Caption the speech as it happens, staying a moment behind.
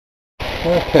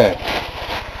Okay.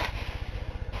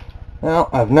 Now,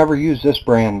 I've never used this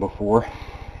brand before.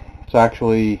 It's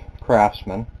actually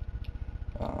Craftsman.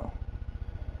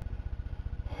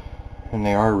 And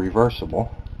they are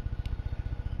reversible.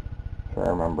 If I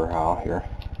remember how here.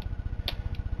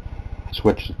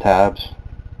 Switch the tabs.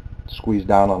 Squeeze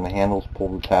down on the handles,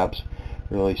 pull the tabs,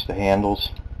 release the handles.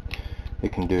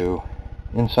 It can do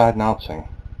inside and outside.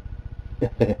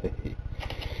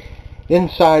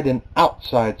 Inside and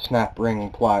outside snap ring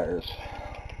pliers.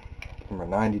 From a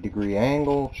 90-degree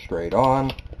angle, straight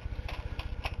on,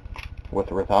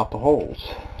 with or without the holes.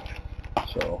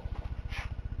 So,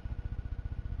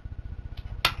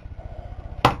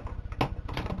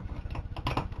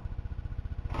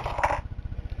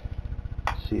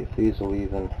 see if these will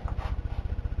even.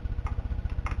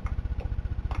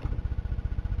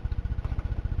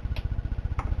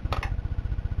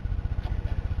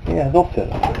 Yeah, they'll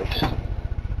fit on these.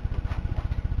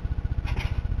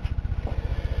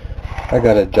 I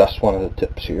gotta adjust one of the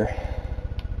tips here.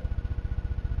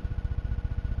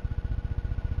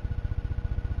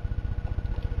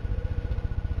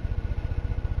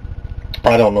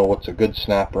 I don't know what's a good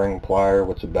snap ring plier,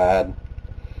 what's a bad.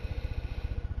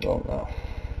 Don't know.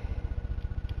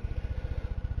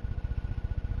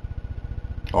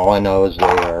 All I know is they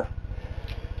are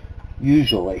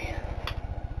usually,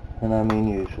 and I mean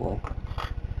usually,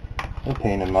 a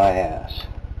pain in my ass.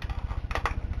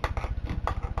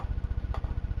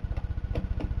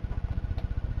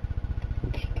 I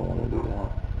just don't want to do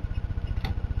that.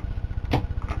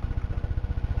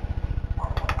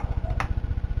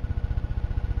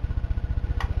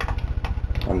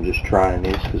 I'm just trying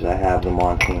these because I have them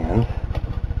on hand.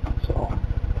 So.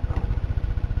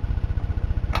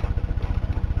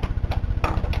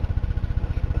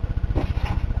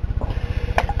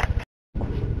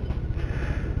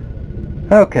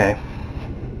 Okay.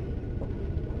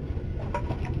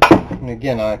 And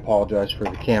again, I apologize for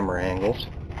the camera angles.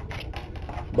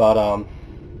 But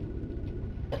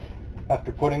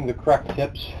after putting the correct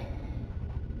tips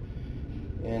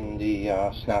in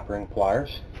the snap ring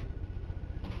pliers,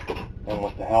 and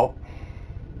with the help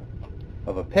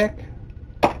of a pick,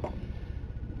 I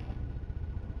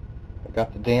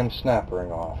got the damn snap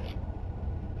ring off.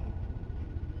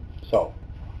 So,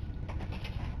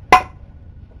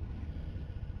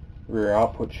 rear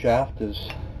output shaft is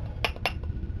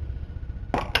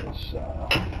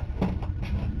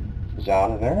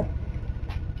out of there.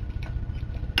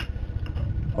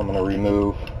 I'm going to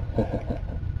remove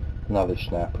another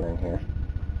snap ring here.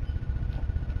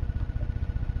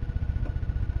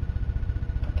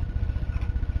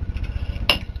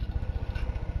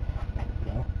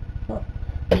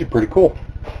 These are pretty cool.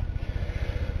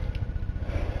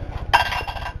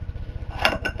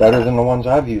 Better than the ones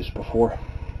I've used before,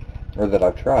 or that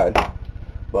I've tried.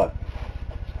 But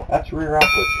that's rear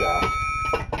output shaft.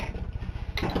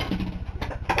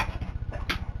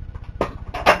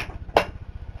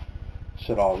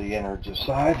 Set all the innards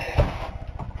aside.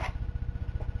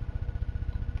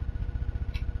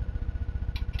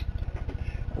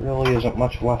 There really isn't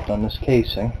much left on this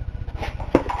casing,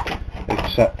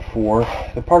 except for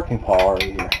the parking pawl right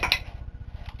here.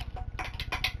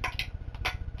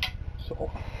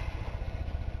 So,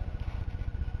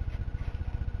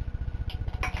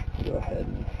 go ahead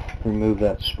and remove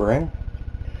that spring.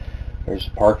 There's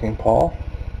the parking pawl.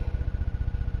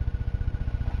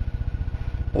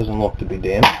 Doesn't look to be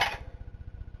damaged.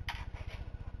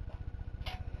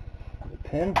 The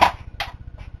pin.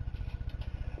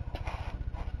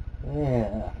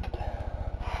 And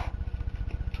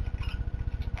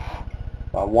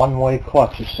a one-way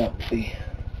clutch assembly.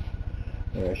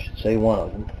 Or I should say one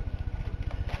of them.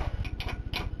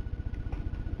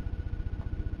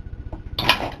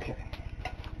 Okay.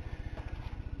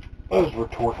 Those were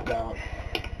torqued down.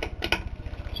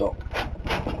 So.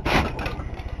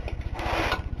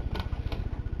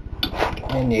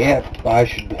 And yeah, I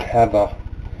should have a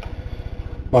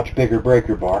much bigger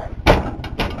breaker bar.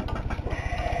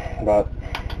 But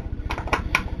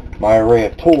my array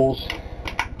of tools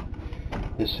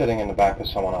is sitting in the back of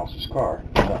someone else's car.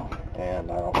 So,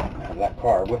 and I don't have that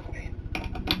car with me.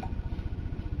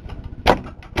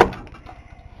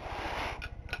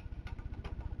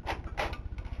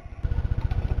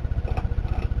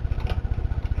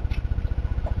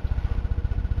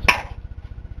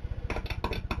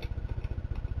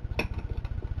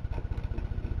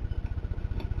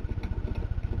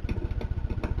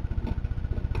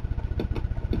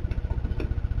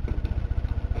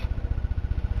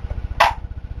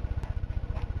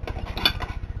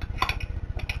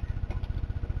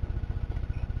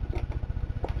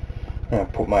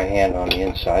 put my hand on the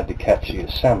inside to catch the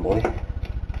assembly.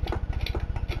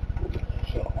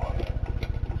 So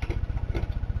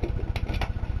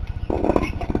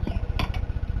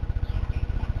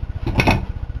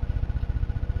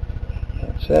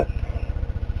that's it.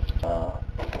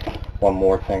 One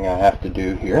more thing I have to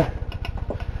do here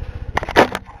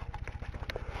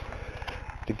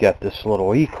to get this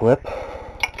little E-clip.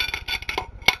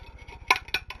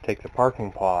 Take the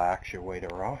parking pawl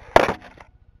actuator off.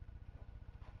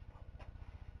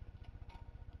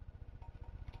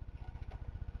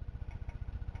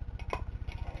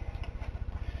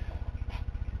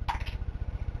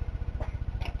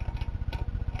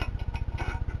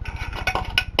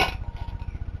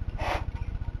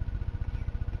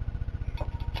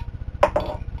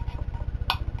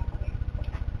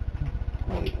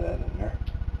 Leave that in there.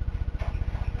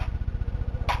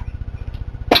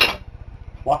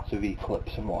 Lots of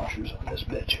E-clips and washers on this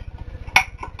bitch.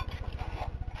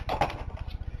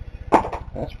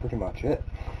 That's pretty much it.